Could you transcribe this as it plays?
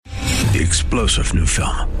The explosive new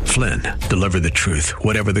film, Flynn, deliver the truth,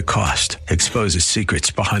 whatever the cost, exposes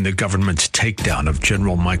secrets behind the government's takedown of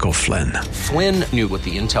General Michael Flynn. Flynn knew what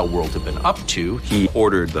the intel world had been up to. He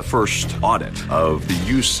ordered the first audit of the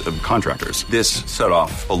use of contractors. This set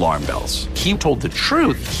off alarm bells. He told the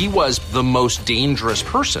truth. He was the most dangerous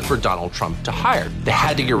person for Donald Trump to hire. They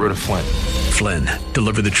had to get rid of Flynn. Flynn,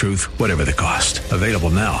 deliver the truth, whatever the cost. Available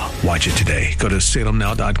now. Watch it today. Go to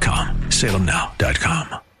salemnow.com.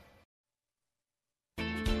 salemnow.com.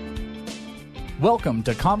 Welcome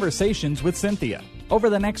to Conversations with Cynthia. Over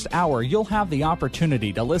the next hour, you'll have the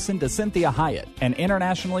opportunity to listen to Cynthia Hiett, an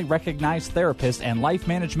internationally recognized therapist and life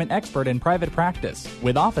management expert in private practice,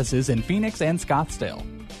 with offices in Phoenix and Scottsdale.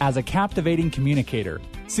 As a captivating communicator,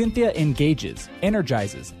 Cynthia engages,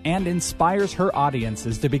 energizes, and inspires her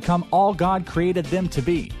audiences to become all God created them to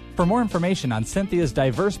be. For more information on Cynthia's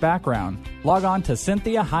diverse background, log on to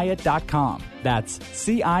CynthiaHiett.com. That's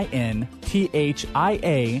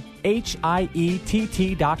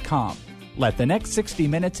CynthiaHiett.com. Let the next 60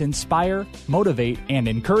 minutes inspire, motivate, and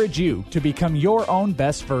encourage you to become your own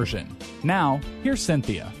best version. Now, here's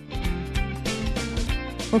Cynthia.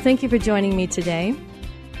 Well, thank you for joining me today.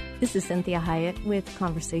 This is Cynthia Hiett with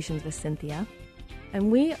Conversations with Cynthia,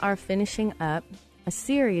 and we are finishing up a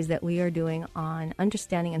series that we are doing on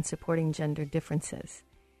understanding and supporting gender differences.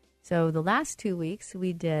 So the last 2 weeks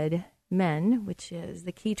we did men, which is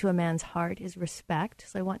the key to a man's heart is respect.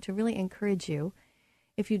 So I want to really encourage you,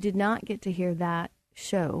 if you did not get to hear that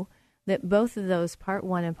show, that both of those, part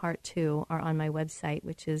 1 and part 2, are on my website,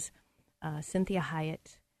 which is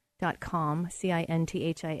CynthiaHiett.com,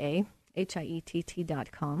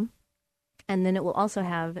 CynthiaHiett.com. And then it will also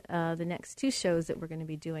have the next 2 shows that we're going to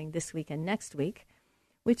be doing this week and next week,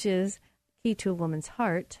 which is Key to a Woman's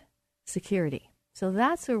Heart, Security. So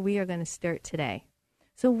that's where we are going to start today.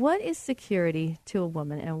 So what is security to a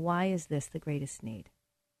woman, and why is this the greatest need?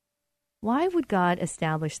 Why would God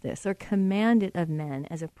establish this or command it of men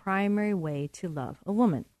as a primary way to love a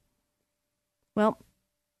woman? Well,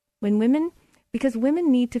 because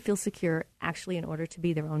women need to feel secure actually in order to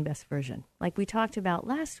be their own best version. Like we talked about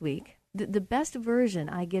last week, the best version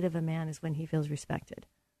I get of a man is when he feels respected.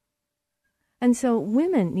 And so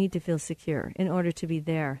women need to feel secure in order to be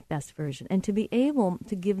their best version and to be able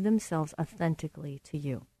to give themselves authentically to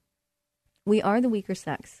you. We are the weaker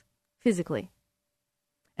sex, physically,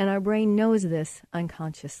 and our brain knows this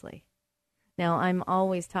unconsciously. Now, I'm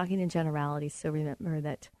always talking in generalities, so remember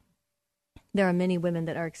that there are many women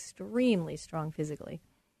that are extremely strong physically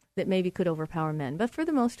that maybe could overpower men. But for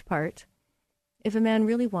the most part, if a man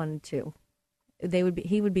really wanted to,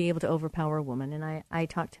 he would be able to overpower a woman. And I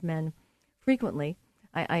talk to men frequently.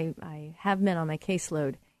 I have men on my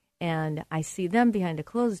caseload, and I see them behind a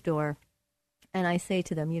closed door, and I say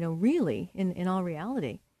to them, really, in all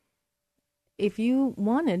reality, if you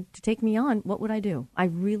wanted to take me on, what would I do? I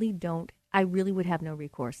really would have no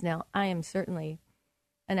recourse. Now, I am certainly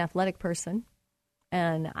an athletic person,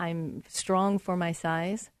 and I'm strong for my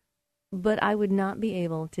size, but I would not be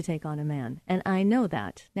able to take on a man, and I know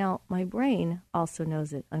that. Now, my brain also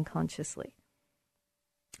knows it unconsciously.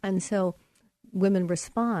 And so women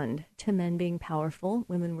respond to men being powerful.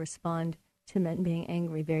 Women respond to men being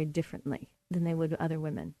angry very differently than they would other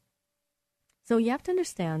women. So you have to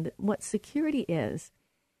understand that what security is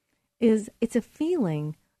it's a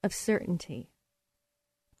feeling of certainty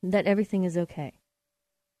that everything is okay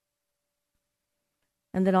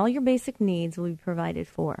and that all your basic needs will be provided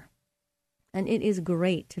for. And it is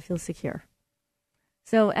great to feel secure.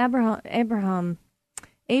 So Abraham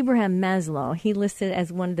Maslow, he listed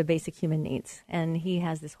as one of the basic human needs, and he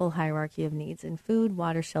has this whole hierarchy of needs, and food,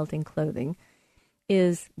 water, shelter, and clothing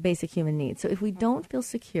is basic human needs. So if we don't feel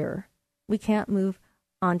secure, we can't move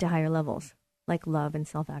on to higher levels, like love and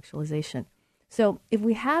self-actualization. So if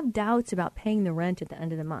we have doubts about paying the rent at the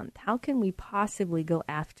end of the month, how can we possibly go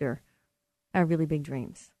after our really big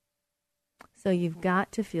dreams? So you've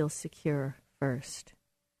got to feel secure first.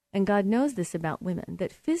 And God knows this about women,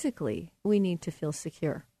 that physically we need to feel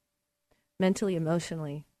secure. Mentally,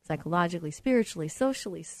 emotionally, psychologically, spiritually,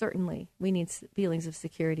 socially, certainly we need feelings of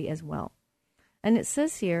security as well. And it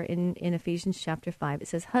says here in Ephesians chapter 5, it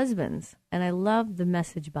says, husbands, and I love the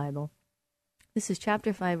Message Bible. This is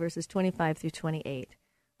chapter 5, verses 25 through 28. I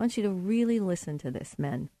want you to really listen to this,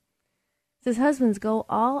 men. It says, husbands, go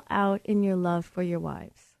all out in your love for your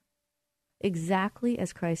wives, exactly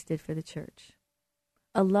as Christ did for the church.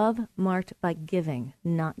 A love marked by giving,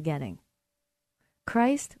 not getting.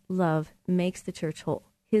 Christ's love makes the church whole.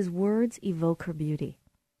 His words evoke her beauty.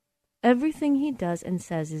 Everything he does and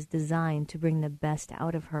says is designed to bring the best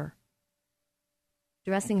out of her.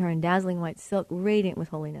 Dressing her in dazzling white silk, radiant with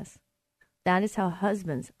holiness. That is how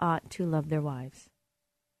husbands ought to love their wives.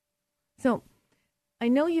 So, I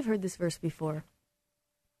know you've heard this verse before,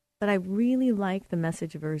 but I really like the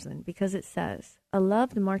Message version because it says, a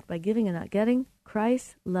love marked by giving and not getting,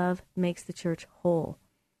 Christ's love makes the church whole.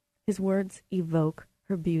 His words evoke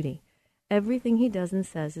her beauty. Everything he does and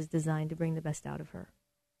says is designed to bring the best out of her.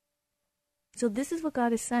 So this is what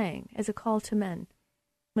God is saying as a call to men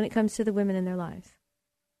when it comes to the women in their lives.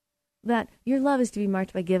 That your love is to be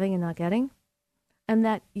marked by giving and not getting, and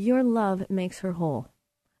that your love makes her whole,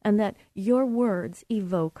 and that your words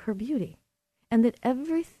evoke her beauty, and that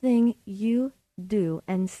everything you do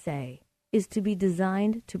and say is to be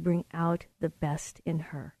designed to bring out the best in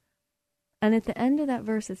her. And at the end of that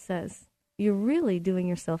verse it says, you're really doing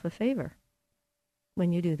yourself a favor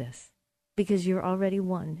when you do this, because you're already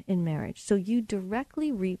one in marriage. So you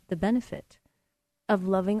directly reap the benefit of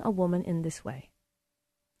loving a woman in this way.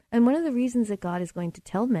 And one of the reasons that God is going to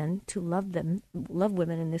tell men to love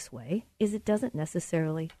women in this way is it doesn't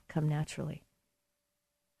necessarily come naturally.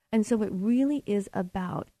 And so it really is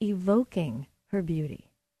about evoking her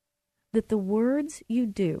beauty. That the words you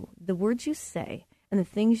do, the words you say, and the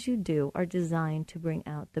things you do are designed to bring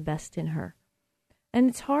out the best in her. And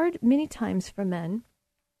it's hard many times for men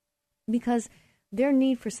because their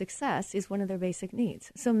need for success is one of their basic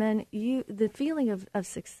needs. So men, the feeling of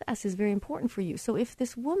success is very important for you. So if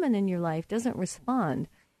this woman in your life doesn't respond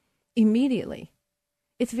immediately,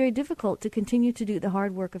 it's very difficult to continue to do the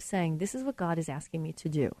hard work of saying, this is what God is asking me to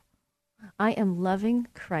do. I am loving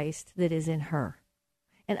Christ that is in her.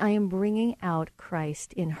 And I am bringing out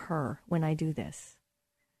Christ in her when I do this.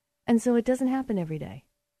 And so it doesn't happen every day.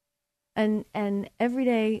 And every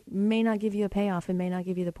day may not give you a payoff and may not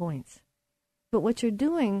give you the points. But what you're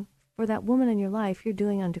doing for that woman in your life, you're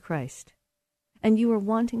doing unto Christ. And you are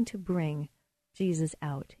wanting to bring Jesus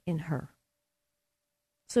out in her.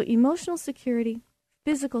 So emotional security,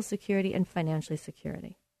 physical security, and financial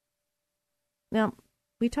security. Now,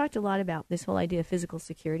 we talked a lot about this whole idea of physical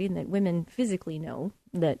security and that women physically know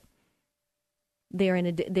that they are in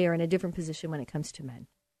a different position when it comes to men.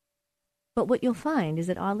 But what you'll find is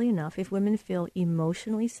that, oddly enough, if women feel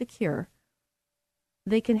emotionally secure,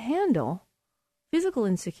 they can handle physical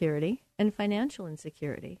insecurity and financial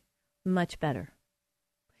insecurity much better.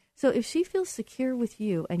 So if she feels secure with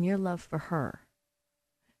you and your love for her,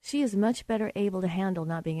 she is much better able to handle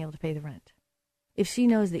not being able to pay the rent. If she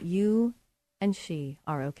knows that you and she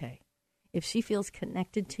are okay, if she feels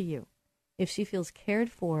connected to you, if she feels cared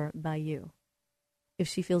for by you, if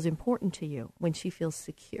she feels important to you, when she feels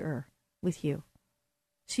secure with you,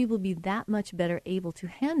 she will be that much better able to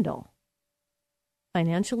handle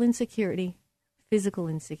financial insecurity, physical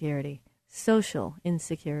insecurity, social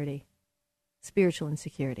insecurity, spiritual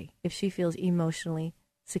insecurity, if she feels emotionally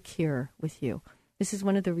secure with you. This is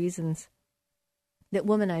one of the reasons that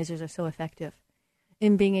womanizers are so effective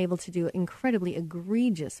in being able to do incredibly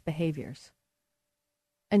egregious behaviors.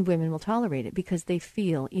 And women will tolerate it because they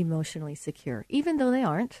feel emotionally secure, even though they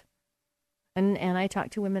aren't. And I talk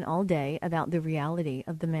to women all day about the reality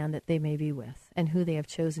of the man that they may be with and who they have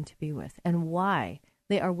chosen to be with and why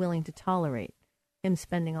they are willing to tolerate him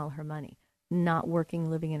spending all her money, not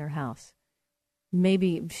working, living in her house.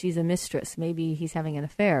 Maybe she's a mistress. Maybe he's having an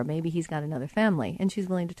affair. Maybe he's got another family, and she's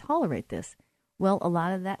willing to tolerate this. Well, a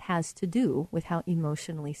lot of that has to do with how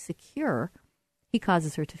emotionally secure he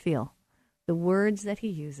causes her to feel. The words that he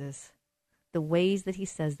uses, the ways that he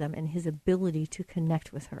says them, and his ability to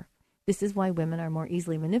connect with her. This is why women are more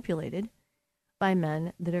easily manipulated by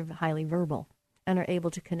men that are highly verbal and are able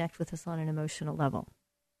to connect with us on an emotional level.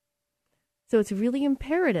 So it's really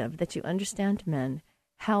imperative that you understand, men,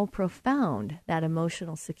 how profound that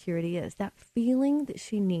emotional security is, that feeling that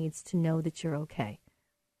she needs to know that you're okay.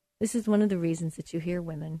 This is one of the reasons that you hear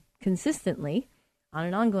women consistently, on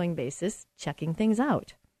an ongoing basis, checking things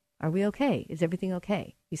out. Are we okay? Is everything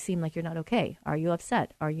okay? You seem like you're not okay. Are you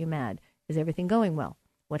upset? Are you mad? Is everything going well?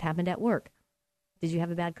 What happened at work? Did you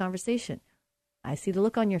have a bad conversation? I see the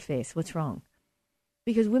look on your face. What's wrong?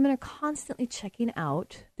 Because women are constantly checking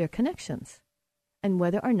out their connections and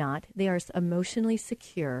whether or not they are emotionally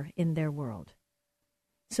secure in their world.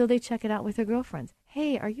 So they check it out with their girlfriends.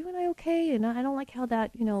 Hey, are you and I okay? And I don't like how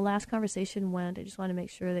that, last conversation went. I just want to make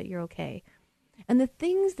sure that you're okay. And the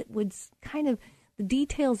things that would the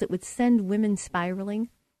details that would send women spiraling,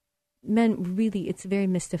 men really, it's very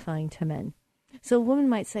mystifying to men. So a woman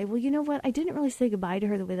might say, well, you know what? I didn't really say goodbye to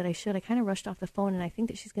her the way that I should. I kind of rushed off the phone, and I think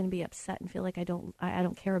that she's going to be upset and feel like I don't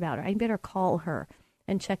care about her. I better call her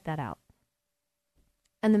and check that out.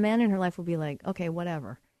 And the man in her life will be like, okay,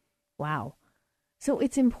 whatever. Wow. So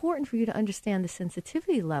it's important for you to understand the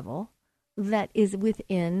sensitivity level that is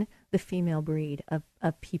within the female breed of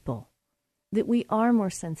people, that we are more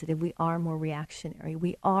sensitive, we are more reactionary,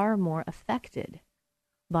 we are more affected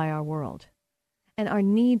by our world. And our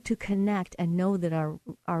need to connect and know that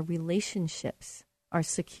our relationships are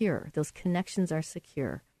secure, those connections are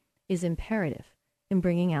secure, is imperative in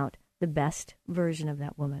bringing out the best version of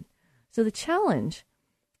that woman. So the challenge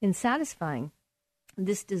in satisfying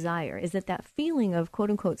this desire is that feeling of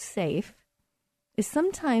quote-unquote safe is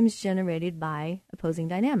sometimes generated by opposing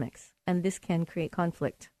dynamics, and this can create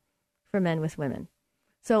conflict for men with women.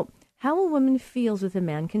 So how a woman feels with a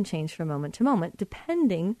man can change from moment to moment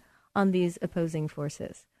depending on these opposing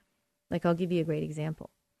forces. Like, I'll give you a great example.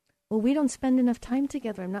 Well, we don't spend enough time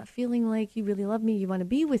together. I'm not feeling like you really love me, you want to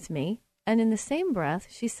be with me. And in the same breath,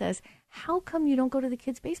 she says, how come you don't go to the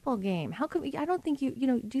kids' baseball game? How come, I don't think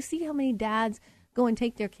do you see how many dads go and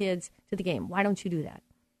take their kids to the game? Why don't you do that?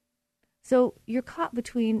 So you're caught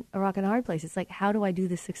between a rock and a hard place. It's like, how do I do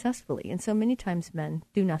this successfully? And so many times men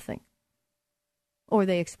do nothing. Or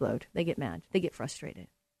they explode. They get mad. They get frustrated.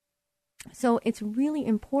 So it's really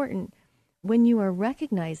important when you are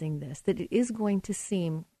recognizing this, that it is going to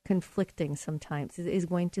seem conflicting sometimes. It is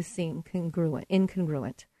going to seem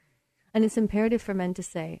incongruent. And it's imperative for men to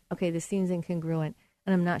say, okay, this seems incongruent,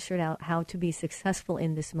 and I'm not sure how to be successful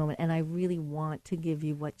in this moment, and I really want to give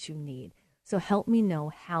you what you need. So help me know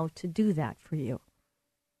how to do that for you.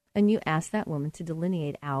 And you ask that woman to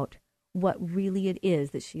delineate out what really it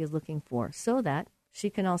is that she is looking for so that she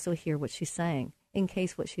can also hear what she's saying in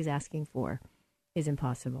case what she's asking for is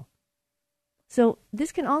impossible. So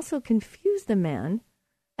this can also confuse the man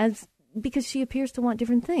because she appears to want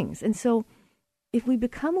different things. And so if we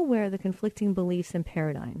become aware of the conflicting beliefs and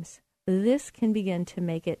paradigms, this can begin to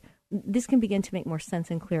make more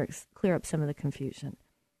sense and clear up some of the confusion.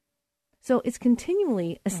 So it's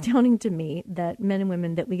continually astounding to me that men and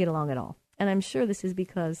women, that we get along at all. And I'm sure this is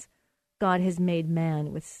because God has made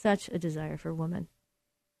man with such a desire for woman.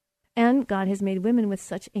 And God has made women with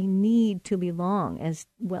such a need to belong as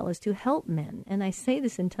well as to help men. And I say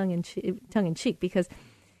this in tongue in cheek because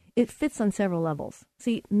it fits on several levels.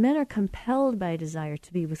 See, men are compelled by a desire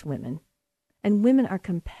to be with women, and women are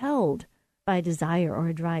compelled by a desire or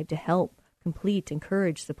a drive to help, complete,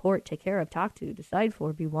 encourage, support, take care of, talk to, decide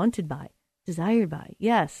for, be wanted by, desired by.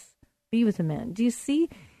 Yes, be with a man. Do you see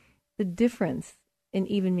the difference in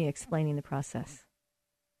even me explaining the process?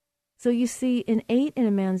 So you see, innate in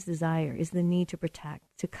a man's desire is the need to protect,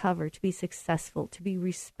 to cover, to be successful, to be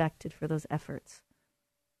respected for those efforts.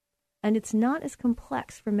 And it's not as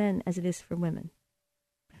complex for men as it is for women.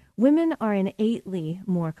 Women are innately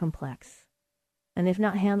more complex. And if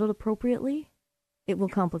not handled appropriately, it will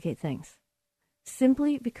complicate things,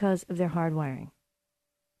 simply because of their hardwiring.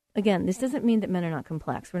 Again, this doesn't mean that men are not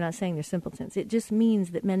complex. We're not saying they're simpletons. It just means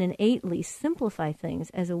that men innately simplify things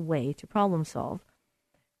as a way to problem solve.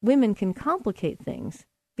 Women can complicate things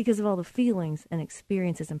because of all the feelings and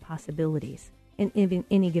experiences and possibilities in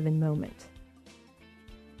any given moment.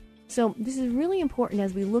 So this is really important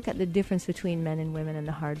as we look at the difference between men and women and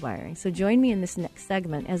the hardwiring. So join me in this next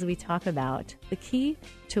segment as we talk about the key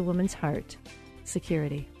to a woman's heart,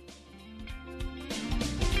 security.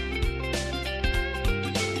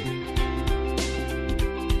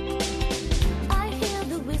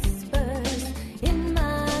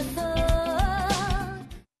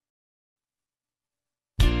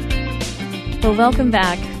 Well, welcome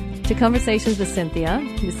back to Conversations with Cynthia.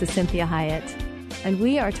 This is Cynthia Hiett, and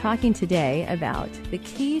we are talking today about the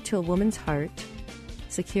key to a woman's heart,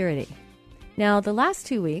 security. Now, the last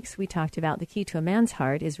 2 weeks, we talked about the key to a man's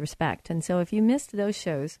heart is respect. And so if you missed those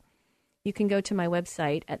shows, you can go to my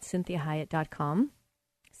website at CynthiaHiett.com,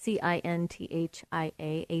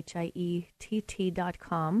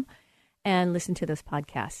 CynthiaHiett.com, and listen to those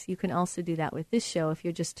podcasts. You can also do that with this show if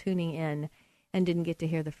you're just tuning in and didn't get to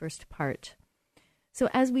hear the first part. So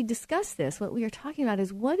as we discuss this, what we are talking about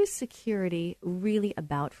is, what is security really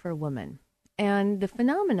about for a woman? And the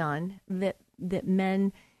phenomenon that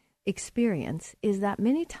men experience is that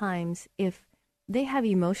many times if they have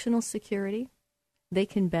emotional security, they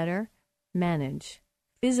can better manage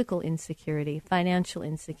physical insecurity, financial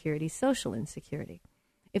insecurity, social insecurity.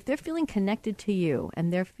 If they're feeling connected to you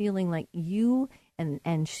and they're feeling like you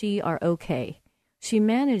and she are okay, she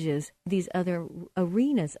manages these other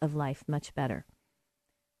arenas of life much better.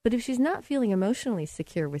 But if she's not feeling emotionally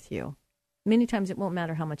secure with you, many times it won't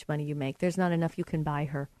matter how much money you make. There's not enough you can buy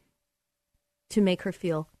her to make her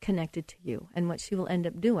feel connected to you. And what she will end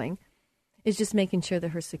up doing is just making sure that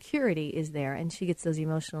her security is there and she gets those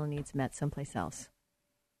emotional needs met someplace else.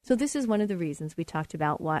 So this is one of the reasons we talked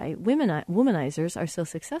about why womanizers are so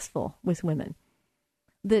successful with women.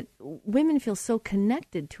 that women feel so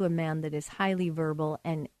connected to a man that is highly verbal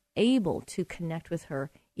and able to connect with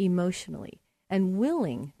her emotionally and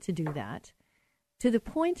willing to do that, to the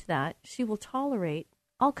point that she will tolerate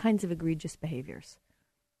all kinds of egregious behaviors.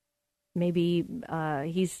 Maybe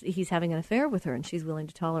he's having an affair with her and she's willing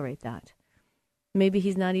to tolerate that. Maybe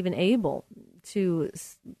he's not even able to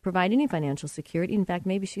provide any financial security. In fact,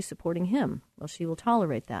 maybe she's supporting him. Well, she will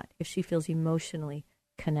tolerate that if she feels emotionally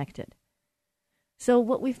connected. So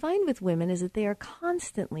what we find with women is that they are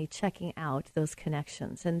constantly checking out those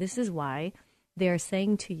connections. And this is why they're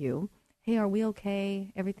saying to you, hey, are we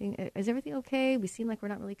okay? Is everything okay? We seem like we're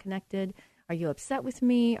not really connected. Are you upset with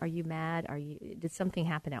me? Are you mad? Did something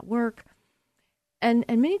happen at work? And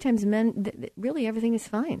many times men, really everything is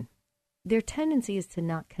fine. Their tendency is to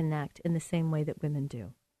not connect in the same way that women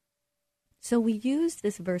do. So we use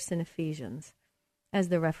this verse in Ephesians as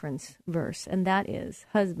the reference verse, and that is,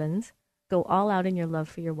 husbands, go all out in your love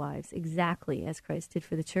for your wives, exactly as Christ did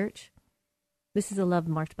for the church. This is a love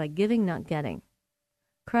marked by giving, not getting.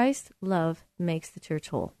 Christ's love makes the church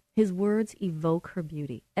whole. His words evoke her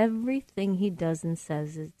beauty. Everything he does and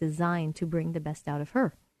says is designed to bring the best out of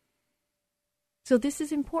her. So this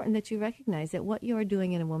is important that you recognize that what you are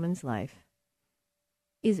doing in a woman's life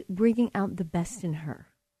is bringing out the best in her.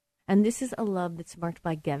 And this is a love that's marked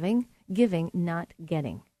by giving, not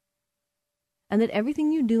getting. And that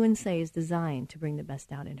everything you do and say is designed to bring the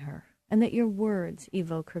best out in her. And that your words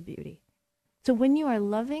evoke her beauty. So when you are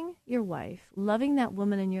loving your wife, loving that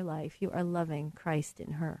woman in your life, you are loving Christ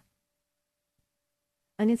in her.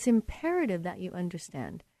 And it's imperative that you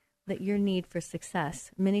understand that your need for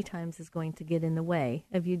success many times is going to get in the way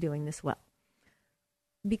of you doing this well.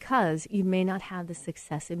 Because you may not have the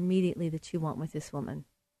success immediately that you want with this woman.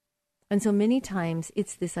 And so many times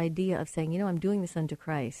it's this idea of saying, I'm doing this unto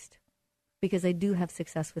Christ because I do have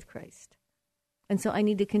success with Christ. And so I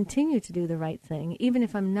need to continue to do the right thing, even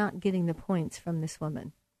if I'm not getting the points from this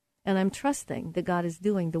woman. And I'm trusting that God is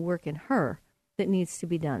doing the work in her that needs to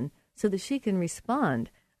be done so that she can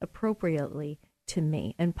respond appropriately to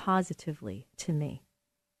me and positively to me.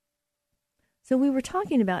 So we were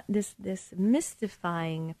talking about this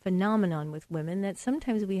mystifying phenomenon with women, that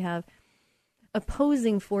sometimes we have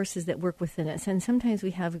opposing forces that work within us, and sometimes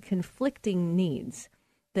we have conflicting needs,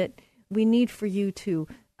 that we need for you to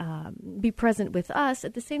be present with us.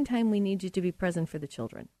 At the same time, we need you to be present for the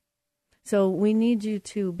children. So we need you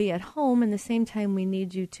to be at home, and at the same time, we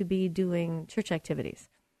need you to be doing church activities.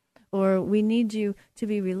 Or we need you to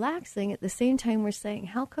be relaxing. At the same time, we're saying,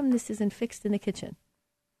 how come this isn't fixed in the kitchen?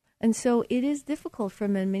 And so it is difficult for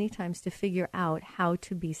men many times to figure out how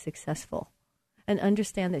to be successful and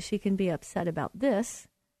understand that she can be upset about this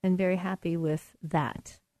and very happy with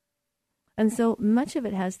that. And so much of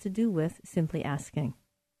it has to do with simply asking.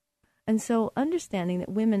 And so understanding that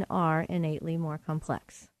women are innately more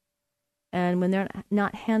complex. And when they're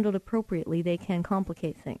not handled appropriately, they can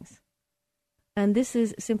complicate things. And this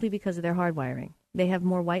is simply because of their hardwiring. They have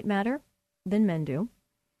more white matter than men do.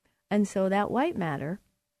 And so that white matter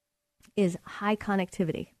is high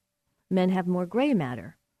connectivity. Men have more gray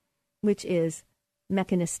matter, which is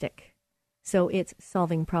mechanistic. So it's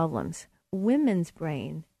solving problems. Women's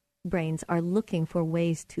brains are looking for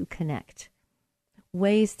ways to connect,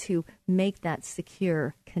 ways to make that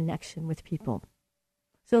secure connection with people.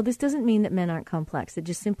 So this doesn't mean that men aren't complex. It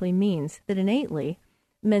just simply means that innately,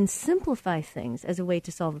 men simplify things as a way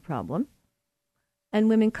to solve a problem, and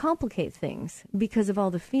women complicate things because of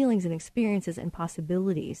all the feelings and experiences and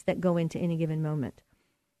possibilities that go into any given moment.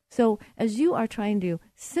 So as you are trying to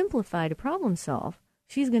simplify to problem solve,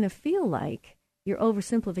 she's going to feel like your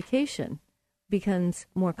oversimplification becomes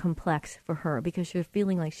more complex for her because you're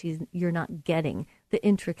feeling like you're not getting the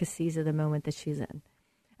intricacies of the moment that she's in.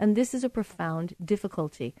 And this is a profound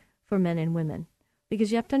difficulty for men and women,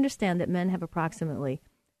 because you have to understand that men have approximately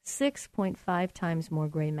 6.5 times more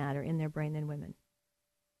gray matter in their brain than women.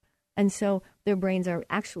 And so their brains are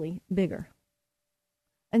actually bigger.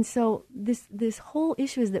 And so this whole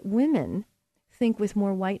issue is that women think with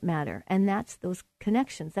more white matter, and that's those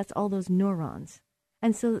connections, that's all those neurons.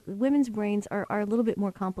 And so women's brains are a little bit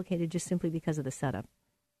more complicated just simply because of the setup.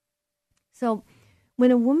 So when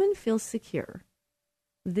a woman feels secure,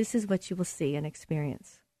 this is what you will see and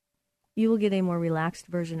experience. You will get a more relaxed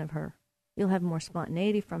version of her. You'll have more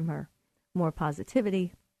spontaneity from her, more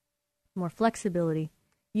positivity, more flexibility,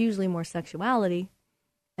 usually more sexuality,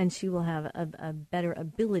 and she will have a better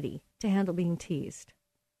ability to handle being teased.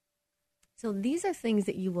 So these are things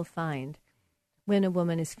that you will find when a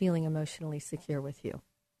woman is feeling emotionally secure with you.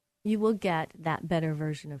 You will get that better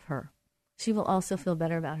version of her. She will also feel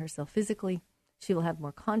better about herself physically. She will have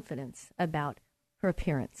more confidence about her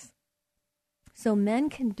appearance. So men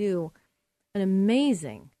can do an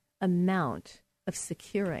amazing amount of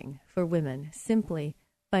securing for women simply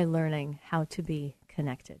by learning how to be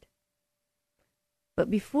connected. But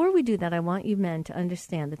before we do that, I want you men to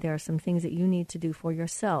understand that there are some things that you need to do for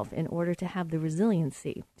yourself in order to have the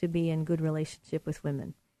resiliency to be in good relationship with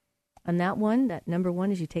women. And that number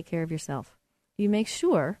one is you take care of yourself. You make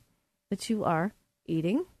sure that you are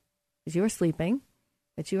eating, that you are sleeping,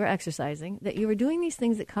 that you are exercising, that you are doing these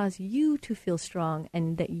things that cause you to feel strong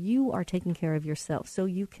and that you are taking care of yourself so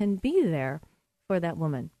you can be there for that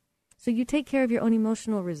woman. So you take care of your own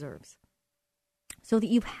emotional reserves so that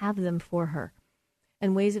you have them for her.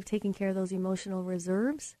 And ways of taking care of those emotional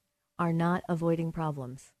reserves are not avoiding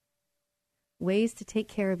problems. Ways to take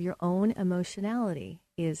care of your own emotionality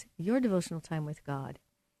is your devotional time with God,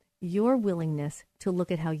 your willingness to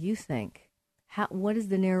look at how you think. What is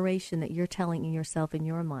the narration that you're telling yourself in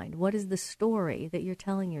your mind? What is the story that you're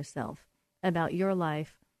telling yourself about your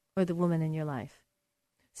life or the woman in your life?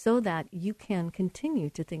 So that you can continue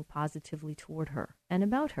to think positively toward her and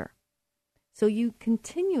about her. So you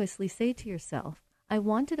continuously say to yourself, I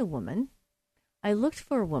wanted a woman. I looked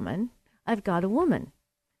for a woman. I've got a woman.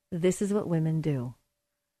 This is what women do.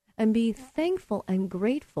 And be thankful and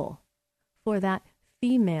grateful for that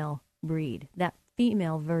female breed, that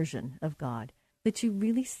female version of God, that you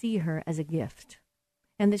really see her as a gift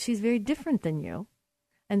and that she's very different than you.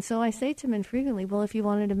 And so I say to men frequently, well, if you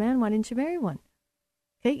wanted a man, why didn't you marry one?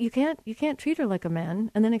 Okay, you can't treat her like a man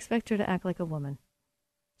and then expect her to act like a woman.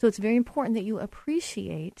 So it's very important that you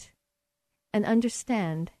appreciate and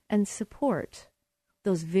understand and support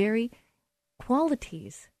those very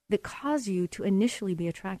qualities that cause you to initially be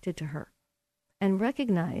attracted to her, and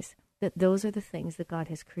recognize that those are the things that God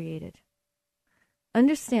has created.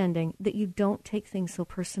 Understanding that you don't take things so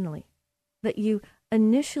personally, that you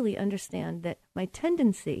initially understand that my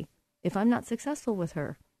tendency, if I'm not successful with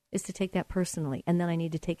her, is to take that personally, and then I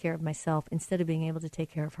need to take care of myself instead of being able to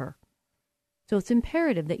take care of her. So it's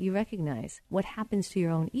imperative that you recognize what happens to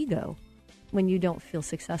your own ego when you don't feel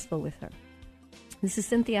successful with her. This is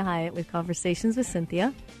Cynthia Hiett with Conversations with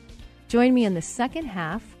Cynthia. Join me in the second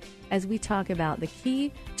half as we talk about the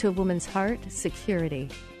key to a woman's heart, security.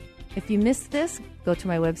 If you missed this, go to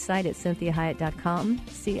my website at CynthiaHiett.com,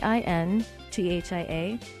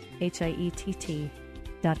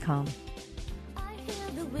 CynthiaHiett.com.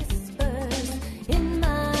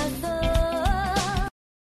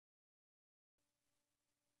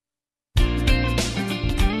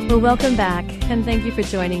 Well, welcome back, and thank you for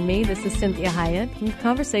joining me. This is Cynthia Hiett from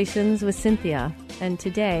Conversations with Cynthia, and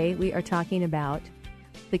today we are talking about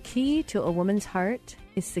the key to a woman's heart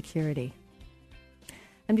is security.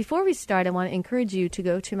 And before we start, I want to encourage you to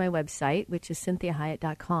go to my website, which is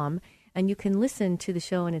CynthiaHiett.com, and you can listen to the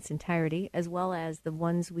show in its entirety, as well as the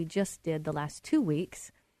ones we just did the last 2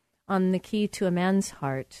 weeks on the key to a man's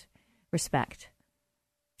heart, respect.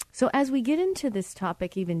 So as we get into this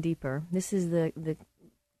topic even deeper, this is the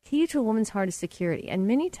key to a woman's heart is security. And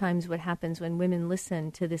many times what happens when women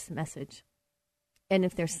listen to this message, and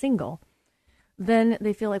if they're single, then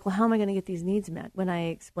they feel like, well, how am I going to get these needs met when I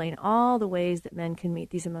explain all the ways that men can meet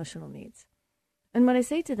these emotional needs? And what I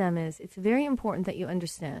say to them is, it's very important that you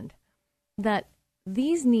understand that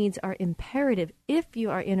these needs are imperative if you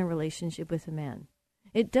are in a relationship with a man.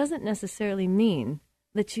 It doesn't necessarily mean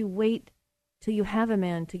that you wait till you have a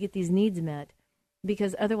man to get these needs met,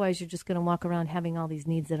 because otherwise you're just going to walk around having all these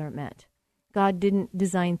needs that aren't met. God didn't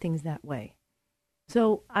design things that way.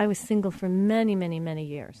 So I was single for many, many, many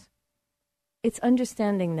years. It's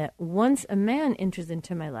understanding that once a man enters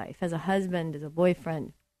into my life, as a husband, as a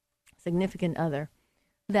boyfriend, significant other,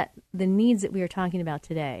 that the needs that we are talking about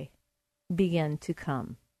today begin to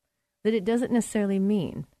come. That it doesn't necessarily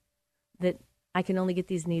mean that I can only get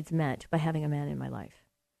these needs met by having a man in my life.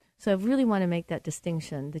 So I really want to make that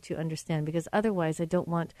distinction that you understand, because otherwise I don't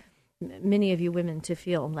want many of you women to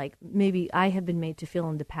feel like maybe I have been made to feel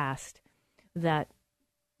in the past that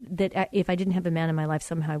if I didn't have a man in my life,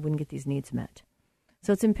 somehow I wouldn't get these needs met.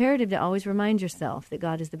 So it's imperative to always remind yourself that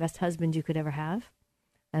God is the best husband you could ever have.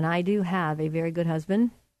 And I do have a very good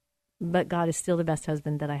husband, but God is still the best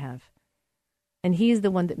husband that I have. And he is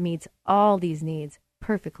the one that meets all these needs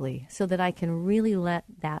perfectly, so that I can really let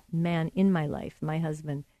that man in my life, my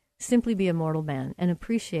husband, simply be a mortal man and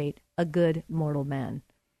appreciate a good mortal man,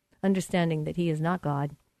 understanding that he is not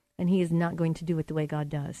God and he is not going to do it the way God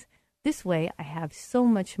does. This way, I have so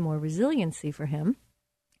much more resiliency for him,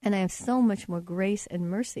 and I have so much more grace and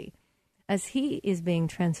mercy as he is being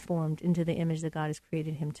transformed into the image that God has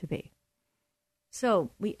created him to be. So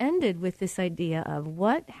we ended with this idea of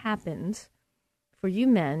what happens for you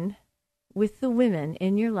men with the women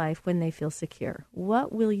in your life when they feel secure?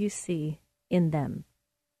 What will you see in them?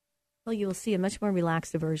 Well, you will see a much more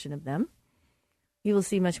relaxed version of them. You will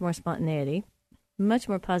see much more spontaneity, much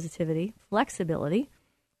more positivity, flexibility.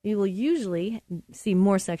 You will usually see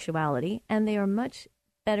more sexuality, and they are much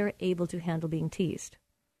better able to handle being teased.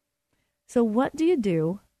 So what do you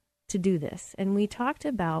do to do this? And we talked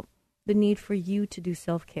about the need for you to do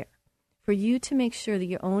self-care, for you to make sure that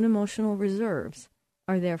your own emotional reserves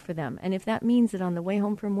are there for them. And if that means that on the way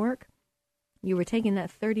home from work, you were taking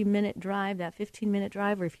that 30-minute drive, that 15-minute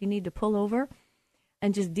drive, or if you need to pull over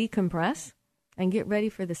and just decompress and get ready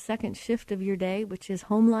for the second shift of your day, which is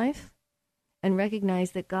home life, and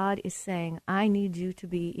recognize that God is saying, I need you to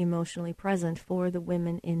be emotionally present for the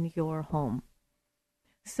women in your home.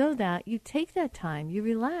 So that you take that time, you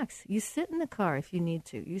relax, you sit in the car if you need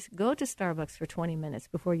to. You go to Starbucks for 20 minutes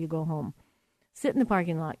before you go home. Sit in the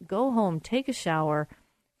parking lot, go home, take a shower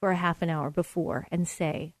for a half an hour before, and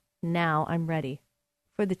say, now I'm ready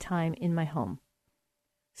for the time in my home.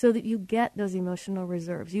 So that you get those emotional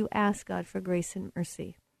reserves. You ask God for grace and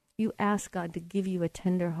mercy. You ask God to give you a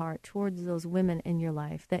tender heart towards those women in your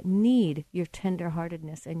life that need your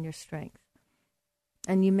tenderheartedness and your strength.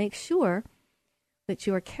 And you make sure that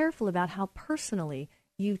you are careful about how personally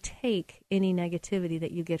you take any negativity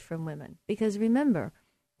that you get from women. Because remember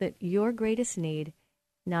that your greatest need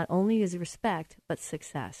not only is respect, but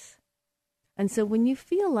success. And so when you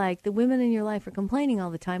feel like the women in your life are complaining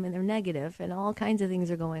all the time and they're negative and all kinds of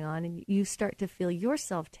things are going on, and you start to feel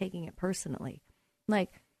yourself taking it personally,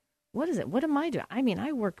 like, what is it? What am I doing? I mean,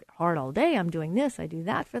 I work hard all day. I'm doing this. I do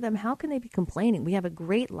that for them. How can they be complaining? We have a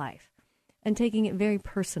great life. And taking it very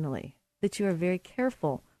personally, that you are very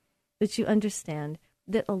careful, that you understand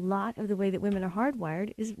that a lot of the way that women are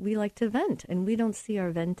hardwired is we like to vent, and we don't see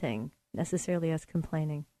our venting necessarily as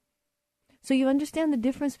complaining. So you understand the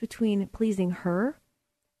difference between pleasing her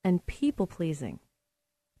and people pleasing.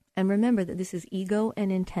 And remember that this is ego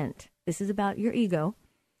and intent. This is about your ego,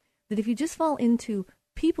 that if you just fall into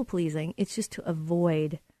people pleasing, it's just to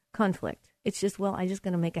avoid conflict. It's just, well, I'm just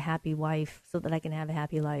going to make a happy wife so that I can have a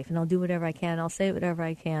happy life, and I'll do whatever I can. I'll say whatever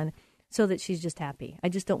I can so that she's just happy. I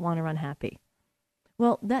just don't want her unhappy.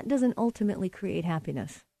 Well, that doesn't ultimately create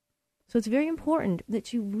happiness. So it's very important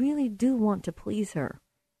that you really do want to please her,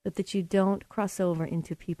 but that you don't cross over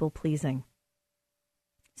into people pleasing.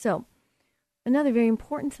 So another very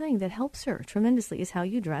important thing that helps her tremendously is how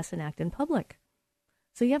you dress and act in public.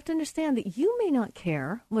 So you have to understand that you may not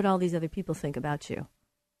care what all these other people think about you,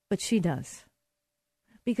 but she does.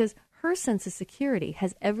 Because her sense of security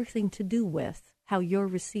has everything to do with how you're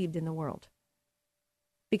received in the world.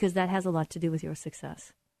 Because that has a lot to do with your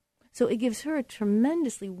success. So it gives her a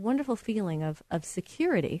tremendously wonderful feeling of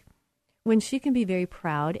security when she can be very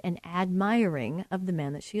proud and admiring of the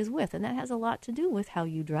man that she is with. And that has a lot to do with how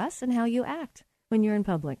you dress and how you act when you're in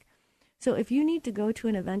public. So if you need to go to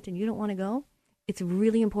an event and you don't want to go, it's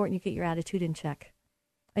really important you get your attitude in check.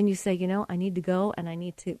 And you say, I need to go and I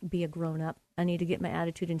need to be a grown-up. I need to get my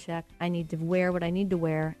attitude in check. I need to wear what I need to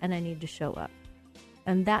wear and I need to show up.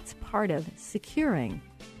 And that's part of securing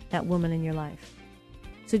that woman in your life.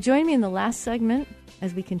 So join me in the last segment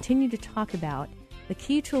as we continue to talk about the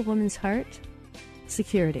key to a woman's heart,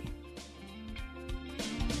 security.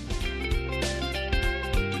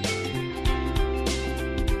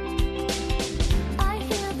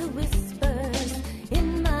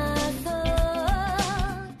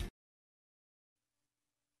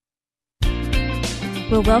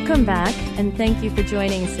 Well, welcome back, and thank you for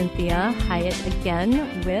joining Cynthia Hiett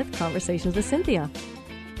again with Conversations with Cynthia.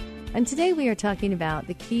 And today we are talking about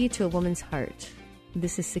the key to a woman's heart.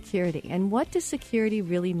 This is security. And what does security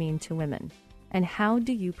really mean to women? And how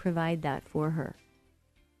do you provide that for her?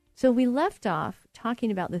 So we left off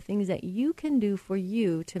talking about the things that you can do for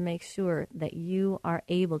you to make sure that you are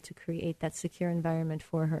able to create that secure environment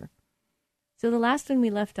for her. So the last one we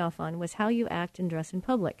left off on was how you act and dress in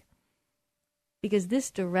public, because this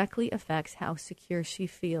directly affects how secure she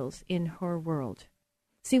feels in her world.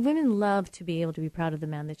 See, women love to be able to be proud of the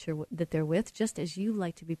man that they're with, just as you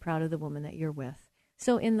like to be proud of the woman that you're with.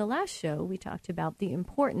 So in the last show, we talked about the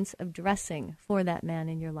importance of dressing for that man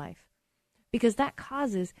in your life, because that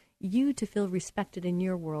causes you to feel respected in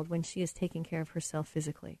your world when she is taking care of herself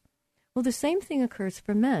physically. Well, the same thing occurs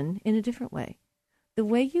for men in a different way. The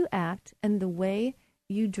way you act and the way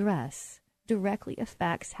you dress directly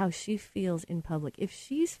affects how she feels in public. If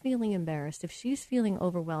she's feeling embarrassed, if she's feeling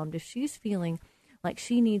overwhelmed, if she's feeling like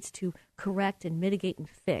she needs to correct and mitigate and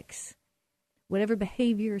fix whatever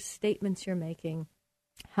behaviors, statements you're making,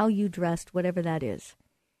 how you dressed, whatever that is.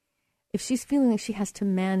 If she's feeling like she has to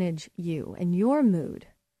manage you and your mood,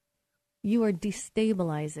 you are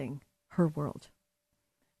destabilizing her world.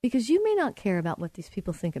 Because you may not care about what these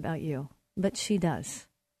people think about you, but she does.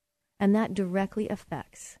 And that directly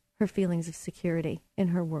affects her feelings of security in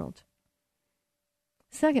her world.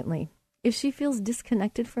 Secondly, if she feels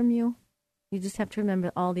disconnected from you, you just have to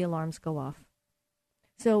remember all the alarms go off.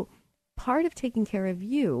 So part of taking care of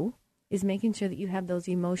you is making sure that you have those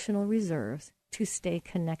emotional reserves to stay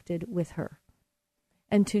connected with her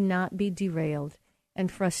and to not be derailed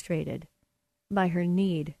and frustrated by her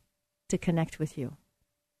need to connect with you.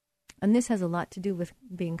 And this has a lot to do with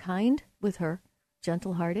being kind with her,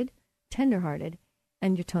 gentle-hearted, tender-hearted,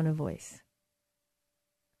 and your tone of voice.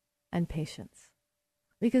 And patience.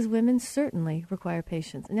 Because women certainly require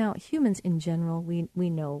patience. Now, humans in general, we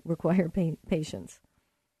know, require patience.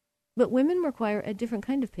 But women require a different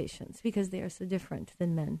kind of patience because they are so different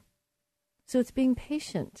than men. So it's being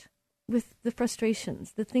patient with the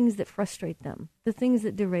frustrations, the things that frustrate them, the things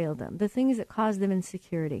that derail them, the things that cause them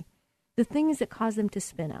insecurity, the things that cause them to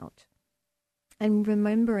spin out. And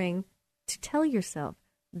remembering to tell yourself,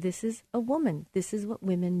 this is a woman. This is what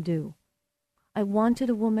women do. I wanted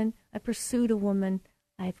a woman. I pursued a woman.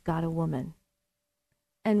 I've got a woman.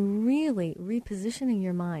 And really repositioning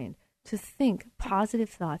your mind to think positive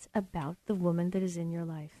thoughts about the woman that is in your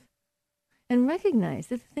life. And recognize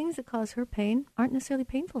that the things that cause her pain aren't necessarily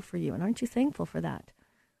painful for you, and aren't you thankful for that?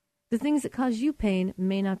 The things that cause you pain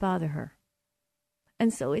may not bother her.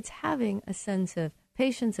 And so it's having a sense of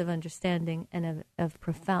patience, of understanding, and of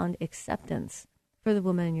profound acceptance for the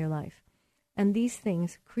woman in your life. And these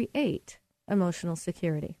things create emotional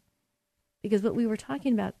security. Because what we were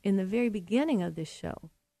talking about in the very beginning of this show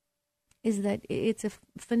is that it's a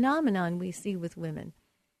phenomenon we see with women,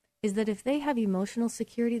 is that if they have emotional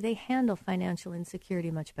security, they handle financial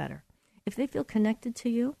insecurity much better. If they feel connected to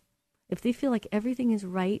you, if they feel like everything is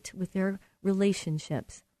right with their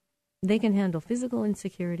relationships, they can handle physical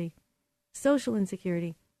insecurity, social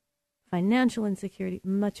insecurity, financial insecurity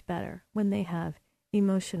much better when they have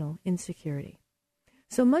emotional insecurity.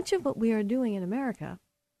 So much of what we are doing in America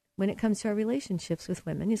when it comes to our relationships with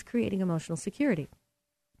women is creating emotional security.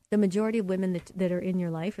 The majority of women that are in your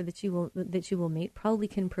life or that you will meet probably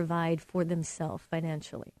can provide for themselves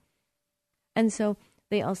financially. And so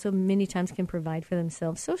they also many times can provide for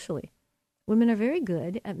themselves socially. Women are very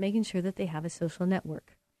good at making sure that they have a social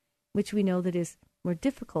network, which we know that is more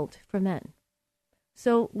difficult for men.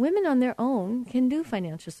 So women on their own can do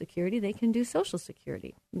financial security. They can do social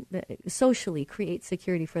security, socially create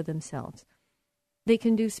security for themselves. They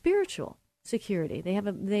can do spiritual security.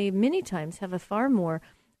 They many times have a far more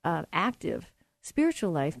active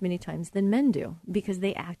spiritual life many times than men do because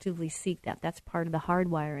they actively seek that. That's part of the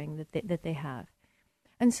hardwiring that they have.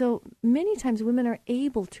 And so many times women are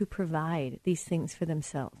able to provide these things for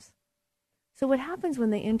themselves. So what happens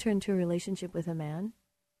when they enter into a relationship with a man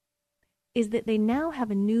is that they now have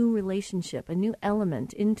a new relationship, a new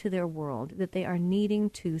element into their world that they are needing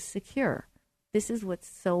to secure. This is what's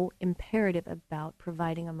so imperative about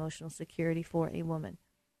providing emotional security for a woman.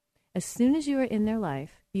 As soon as you are in their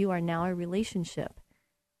life, you are now a relationship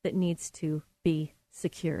that needs to be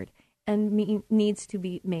secured and needs to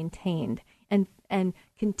be maintained and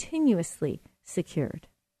continuously secured.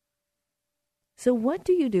 So what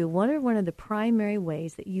do you do? What are one of the primary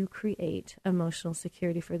ways that you create emotional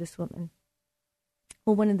security for this woman?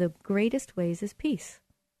 Well, one of the greatest ways is peace.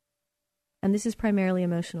 And this is primarily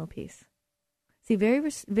emotional peace. See,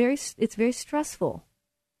 it's very stressful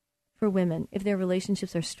for women if their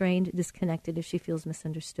relationships are strained, disconnected, if she feels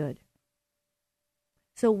misunderstood.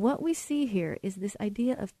 So what we see here is this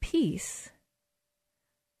idea of peace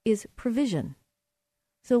is provision.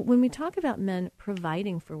 So when we talk about men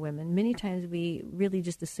providing for women, many times we really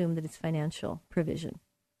just assume that it's financial provision.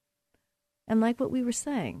 And like what we were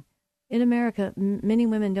saying, in America, many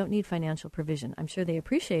women don't need financial provision. I'm sure they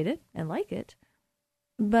appreciate it and like it,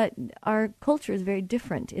 but our culture is very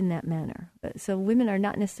different in that manner. So women are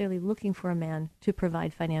not necessarily looking for a man to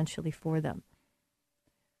provide financially for them.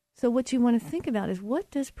 So what you want to think about is,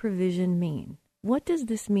 what does provision mean? What does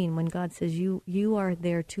this mean when God says you are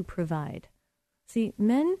there to provide? See,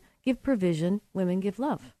 men give provision, women give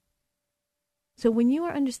love. So when you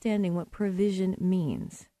are understanding what provision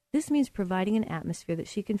means, this means providing an atmosphere that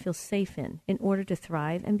she can feel safe in order to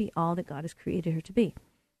thrive and be all that God has created her to be.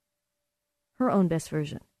 Her own best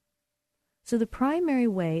version. So the primary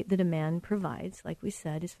way that a man provides, like we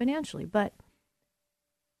said, is financially. But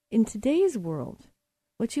in today's world,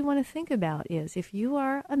 what you want to think about is, if you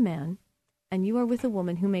are a man and you are with a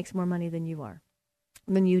woman who makes more money than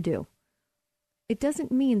you do, it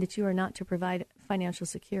doesn't mean that you are not to provide financial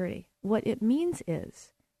security. What it means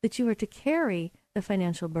is that you are to carry the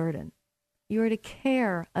financial burden You are to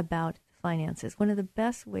care about finances. One of the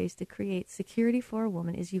best ways to create security for a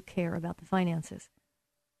woman is you care about the finances.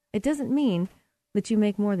 It doesn't mean that you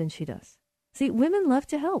make more than she does. See, women love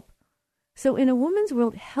to help. So in a woman's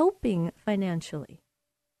world, helping financially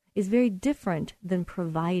is very different than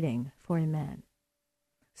providing for a man.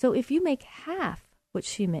 So if you make half what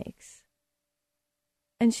she makes,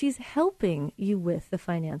 and she's helping you with the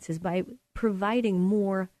finances by providing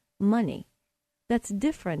more money, that's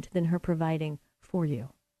different than her providing for you.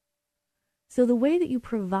 So the way that you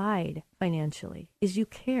provide financially is you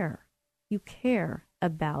care. You care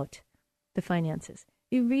about the finances.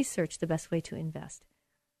 You research the best way to invest.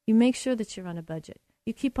 You make sure that you're on a budget.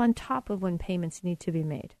 You keep on top of when payments need to be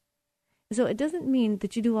made. So it doesn't mean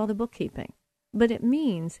that you do all the bookkeeping, but it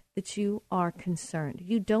means that you are concerned.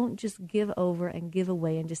 You don't just give over and give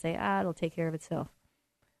away and just say, it'll take care of itself.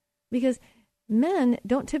 Because men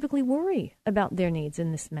don't typically worry about their needs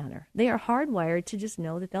in this manner. They are hardwired to just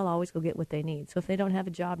know that they'll always go get what they need. So if they don't have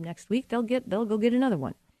a job next week, they'll go get another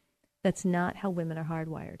one. That's not how women are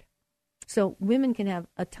hardwired. So women can have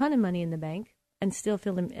a ton of money in the bank and still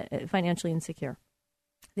feel financially insecure.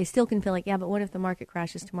 They still can feel like, but what if the market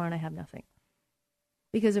crashes tomorrow and I have nothing?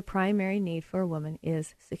 Because a primary need for a woman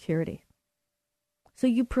is security. So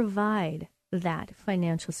you provide that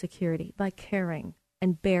financial security by caring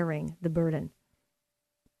and bearing the burden.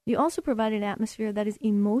 You also provide an atmosphere that is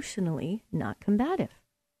emotionally not combative.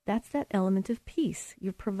 That's that element of peace.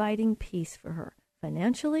 You're providing peace for her.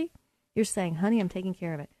 Financially, you're saying, honey, I'm taking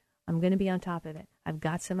care of it. I'm going to be on top of it. I've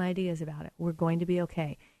got some ideas about it. We're going to be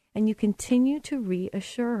okay. And you continue to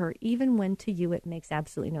reassure her, even when to you it makes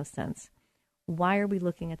absolutely no sense. Why are we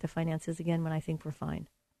looking at the finances again when I think we're fine?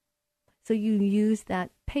 So you use that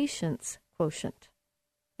patience quotient.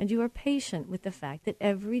 And you are patient with the fact that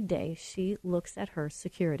every day she looks at her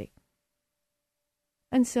security.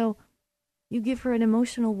 And so you give her an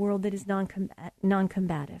emotional world that is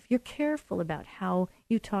non-combative. You're careful about how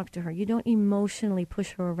you talk to her. You don't emotionally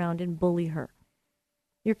push her around and bully her.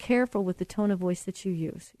 You're careful with the tone of voice that you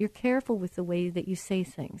use. You're careful with the way that you say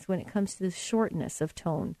things when it comes to the shortness of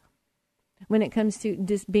tone, when it comes to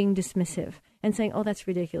being dismissive and saying, that's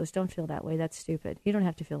ridiculous. Don't feel that way. That's stupid. You don't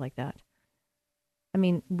have to feel like that. I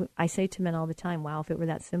mean, I say to men all the time, wow, if it were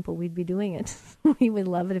that simple, we'd be doing it. We would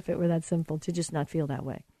love it if it were that simple to just not feel that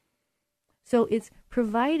way. So it's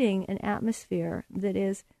providing an atmosphere that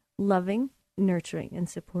is loving, nurturing, and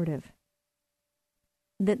supportive.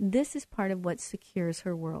 That this is part of what secures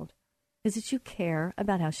her world, is that you care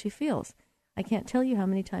about how she feels. I can't tell you how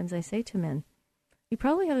many times I say to men, you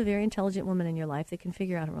probably have a very intelligent woman in your life that can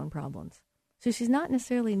figure out her own problems. So she's not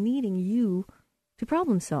necessarily needing you to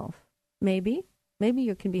problem solve. Maybe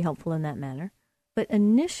you can be helpful in that manner. But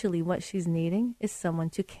initially what she's needing is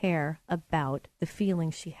someone to care about the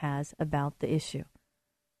feelings she has about the issue.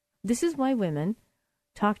 This is why women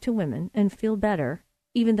talk to women and feel better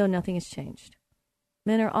even though nothing has changed.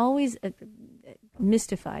 Men are always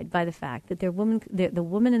mystified by the fact that the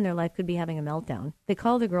woman in their life could be having a meltdown. They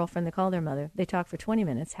call their girlfriend, they call their mother, they talk for 20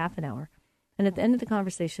 minutes, half an hour, and at the end of the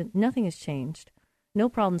conversation, nothing has changed. No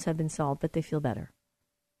problems have been solved, but they feel better.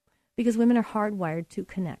 Because women are hardwired to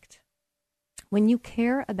connect. When you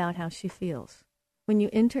care about how she feels, when you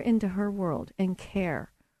enter into her world and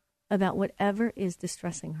care about whatever is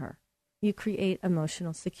distressing her, you create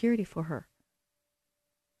emotional security for her.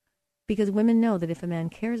 Because women know that if a man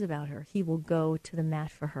cares about her, he will go to the mat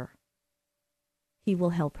for her. He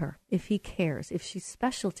will help her. If he cares, if she's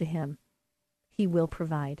special to him, he will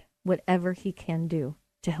provide whatever he can do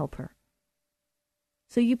to help her.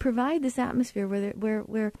 So you provide this atmosphere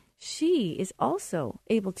where she is also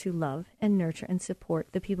able to love and nurture and support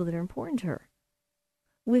the people that are important to her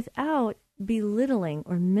without belittling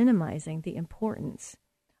or minimizing the importance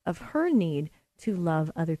of her need to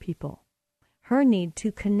love other people, her need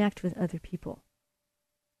to connect with other people.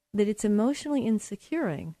 That it's emotionally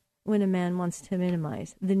insecuring when a man wants to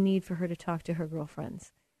minimize the need for her to talk to her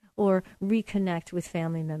girlfriends or reconnect with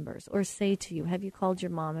family members or say to you, have you called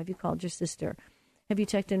your mom? Have you called your sister? Have you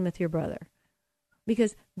checked in with your brother?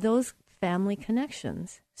 Because those family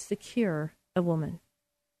connections secure a woman.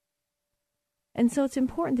 And so it's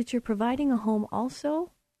important that you're providing a home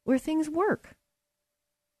also where things work.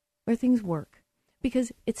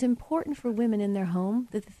 Because it's important for women in their home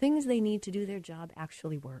that the things they need to do their job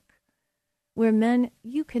actually work. Where men,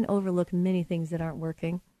 you can overlook many things that aren't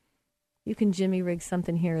working. You can jimmy rig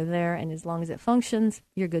something here or there, and as long as it functions,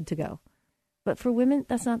 you're good to go. But for women,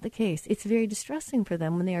 that's not the case. It's very distressing for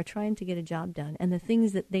them when they are trying to get a job done, and the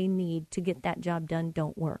things that they need to get that job done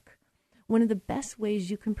don't work. One of the best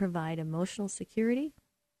ways you can provide emotional security,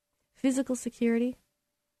 physical security,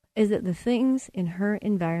 is that the things in her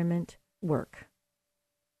environment work.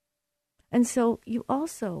 And so you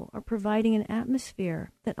also are providing an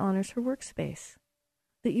atmosphere that honors her workspace,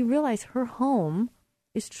 that you realize her home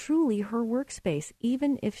is truly her workspace,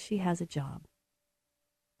 even if she has a job.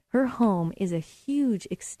 Her home is a huge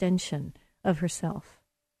extension of herself.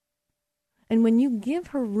 And when you give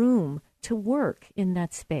her room to work in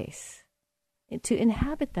that space, to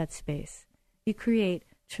inhabit that space, you create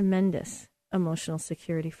tremendous emotional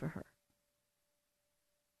security for her.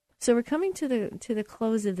 So we're coming to the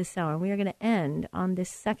close of this hour. We are going to end on this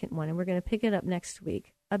second one, and we're going to pick it up next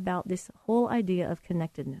week about this whole idea of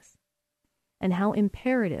connectedness and how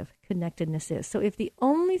imperative connectedness is. So if the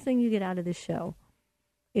only thing you get out of this show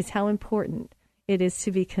is how important it is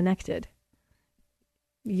to be connected,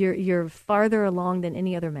 you're farther along than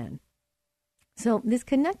any other man. So this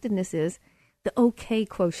connectedness is the okay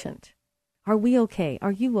quotient. Are we okay?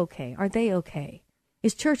 Are you okay? Are they okay?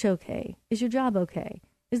 Is church okay? Is your job okay?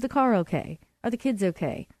 Is the car okay? Are the kids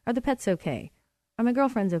okay? Are the pets okay? Are my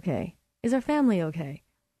girlfriends okay? Is our family okay?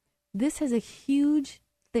 This has a huge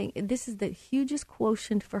thing. This is the hugest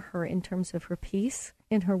quotient for her in terms of her peace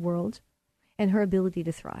in her world and her ability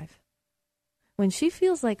to thrive. When she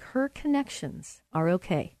feels like her connections are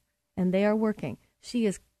okay and they are working, she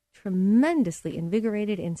is tremendously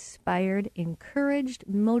invigorated, inspired, encouraged,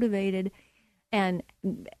 motivated, and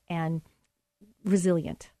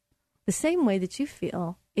resilient. The same way that you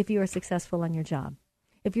feel if you are successful on your job.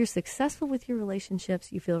 If you're successful with your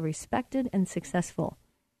relationships, you feel respected and successful.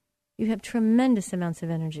 You have tremendous amounts of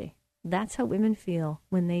energy. That's how women feel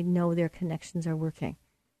when they know their connections are working.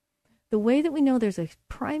 The way that we know there's a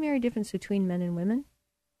primary difference between men and women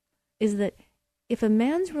is that if a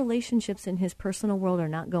man's relationships in his personal world are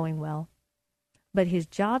not going well, but his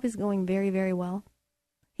job is going very, very well,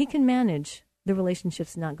 he can manage the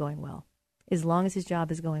relationships not going well as long as his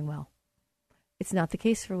job is going well. It's not the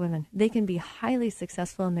case for women. They can be highly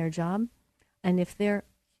successful in their job, and if their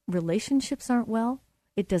relationships aren't well,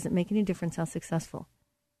 it doesn't make any difference how successful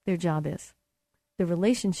their job is. The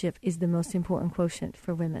relationship is the most important quotient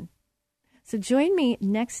for women. So join me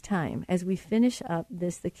next time as we finish up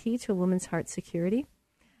this, The Key to a Woman's Heart Security,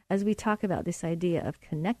 as we talk about this idea of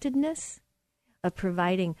connectedness, of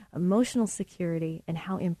providing emotional security, and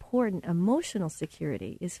how important emotional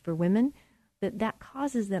security is for women, that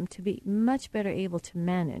causes them to be much better able to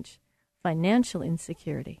manage financial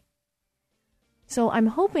insecurity. So I'm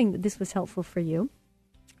hoping that this was helpful for you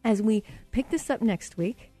as we pick this up next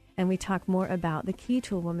week and we talk more about the key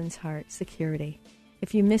to a woman's heart, security.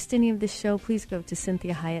 If you missed any of this show, please go to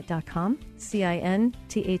CynthiaHiett.com,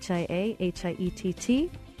 CynthiaHiett.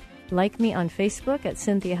 Like me on Facebook at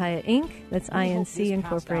Cynthia Hiett Inc. That's INC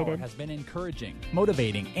Incorporated. Has been encouraging,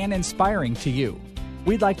 motivating, and inspiring to you.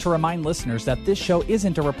 We'd like to remind listeners that this show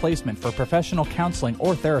isn't a replacement for professional counseling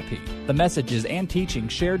or therapy. The messages and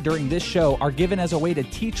teachings shared during this show are given as a way to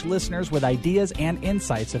teach listeners with ideas and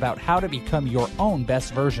insights about how to become your own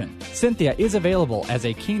best version. Cynthia is available as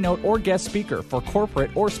a keynote or guest speaker for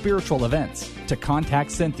corporate or spiritual events. To contact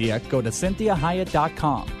Cynthia, go to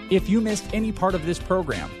CynthiaHiett.com. If you missed any part of this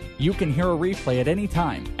program, you can hear a replay at any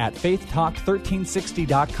time at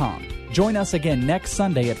faithtalk1360.com. Join us again next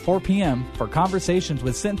Sunday at 4 p.m. for Conversations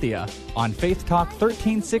with Cynthia on Faith Talk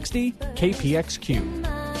 1360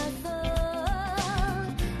 KPXQ.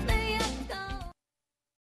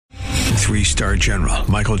 Three-star General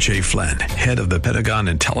Michael J. Flynn, head of the Pentagon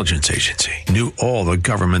Intelligence Agency, knew all the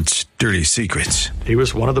government's dirty secrets. He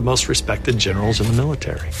was one of the most respected generals in the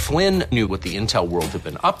military. Flynn knew what the intel world had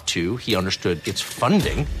been up to. He understood its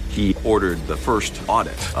funding. He ordered the first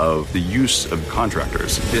audit of the use of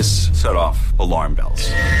contractors. This set off alarm bells.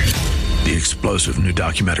 The explosive new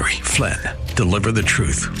documentary, Flynn, Deliver the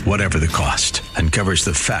Truth, Whatever the Cost, uncovers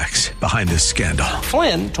the facts behind this scandal.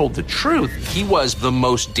 Flynn told the truth. He was the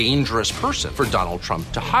most dangerous person for Donald Trump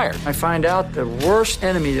to hire. I find out the worst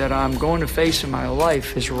enemy that I'm going to face in my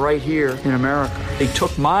life is right here in America. They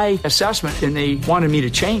took my assessment and they wanted me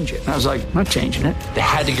to change it. And I was like, I'm not changing it. They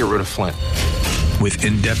had to get rid of Flynn. With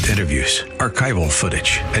in-depth interviews, archival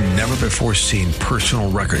footage, and never-before-seen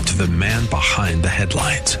personal records of the man behind the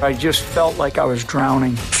headlines. I just felt like I was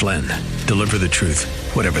drowning. Flynn, Deliver the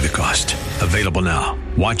Truth, Whatever the Cost. Available now.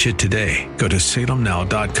 Watch it today. Go to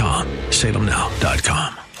salemnow.com.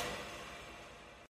 salemnow.com.